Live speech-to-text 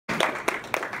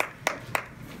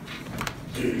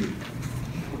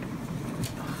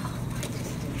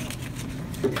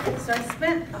So I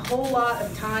spent a whole lot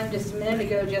of time just a minute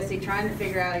ago, Jesse, trying to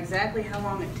figure out exactly how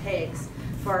long it takes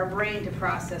for our brain to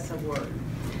process a word.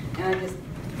 And I just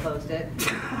closed it.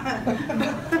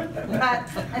 But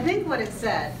I think what it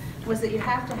said was that you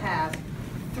have to have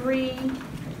 3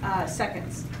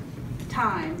 seconds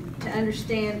time to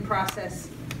understand, process,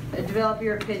 develop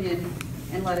your opinion,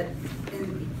 and let it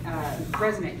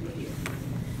resonate with you.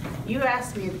 You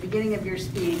asked me at the beginning of your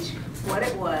speech what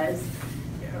it was,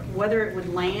 whether it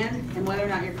would land, and whether or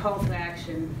not your call to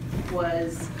action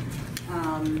was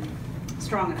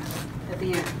strong enough at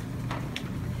the end.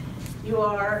 You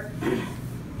are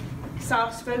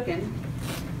soft-spoken,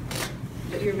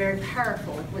 but you're very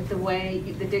powerful with the way,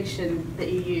 the diction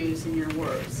that you use in your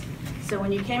words. So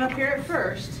when you came up here at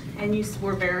first, and you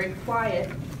were very quiet,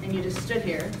 and you just stood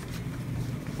here,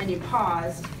 and you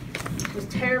paused, it was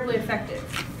terribly effective,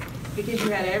 because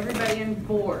you had everybody on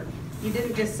board. You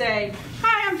didn't just say,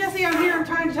 "Hi, I'm Jesse, I'm here, I'm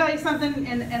trying to tell you something,"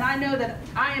 and I know that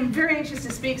I am very anxious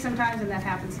to speak sometimes, and that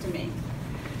happens to me.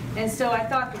 And so I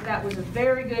thought that that was a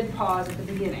very good pause at the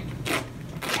beginning.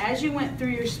 As you went through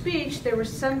your speech, there were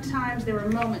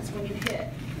moments when you hit,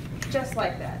 just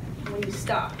like that, when you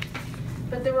stopped.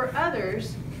 But there were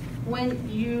others when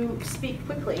you speak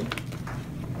quickly,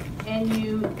 and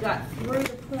you got through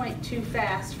the point too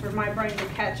fast for my brain to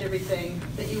catch everything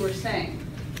that you were saying.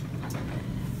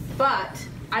 But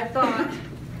I thought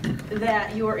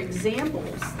that your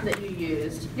examples that you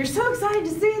used, you're so excited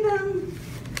to see them,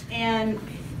 and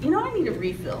you know, I need a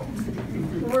refill,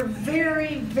 were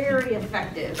very, very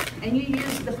effective. And you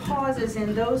used the pauses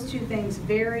in those 2 things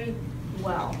very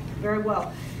well, very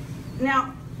well.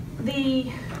 Now,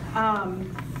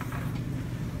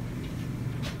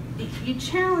 you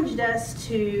challenged us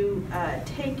to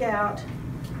take out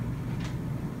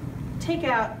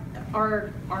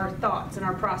our thoughts and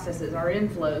our processes, our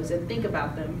inflows, and think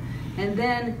about them, and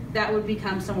then that would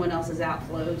become someone else's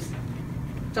outflows,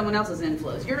 someone else's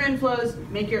inflows. Your inflows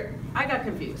I got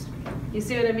confused. You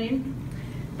see what I mean?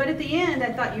 But at the end,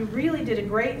 I thought you really did a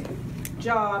great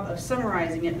job of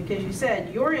summarizing it, because you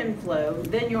said your inflow,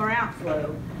 then your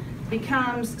outflow,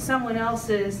 becomes someone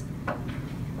else's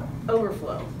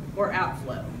overflow or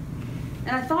outflow.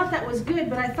 And I thought that was good,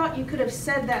 but I thought you could have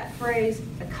said that phrase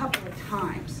a couple of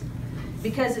times,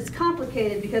 because it's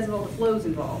complicated because of all the flows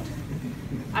involved.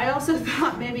 I also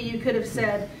thought maybe you could have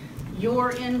said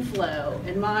your inflow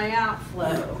and my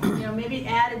outflow, you know, maybe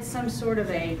added some sort of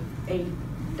a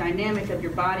dynamic of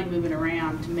your body moving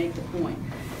around to make the point.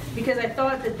 Because I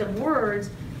thought that the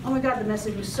words, oh my God, the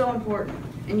message was so important,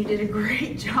 and you did a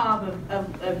great job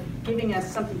of giving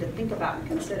us something to think about and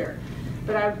consider.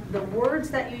 But the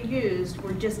words that you used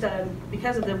were just,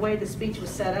 because of the way the speech was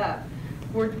set up,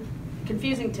 were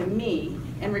confusing to me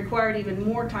and required even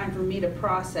more time for me to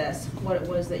process what it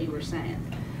was that you were saying.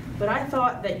 But I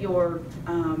thought that your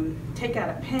take out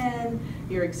a pen,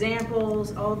 your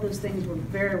examples, all of those things were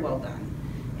very well done.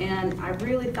 And I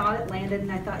really thought it landed,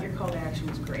 and I thought your call to action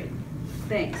was great.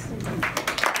 Thanks.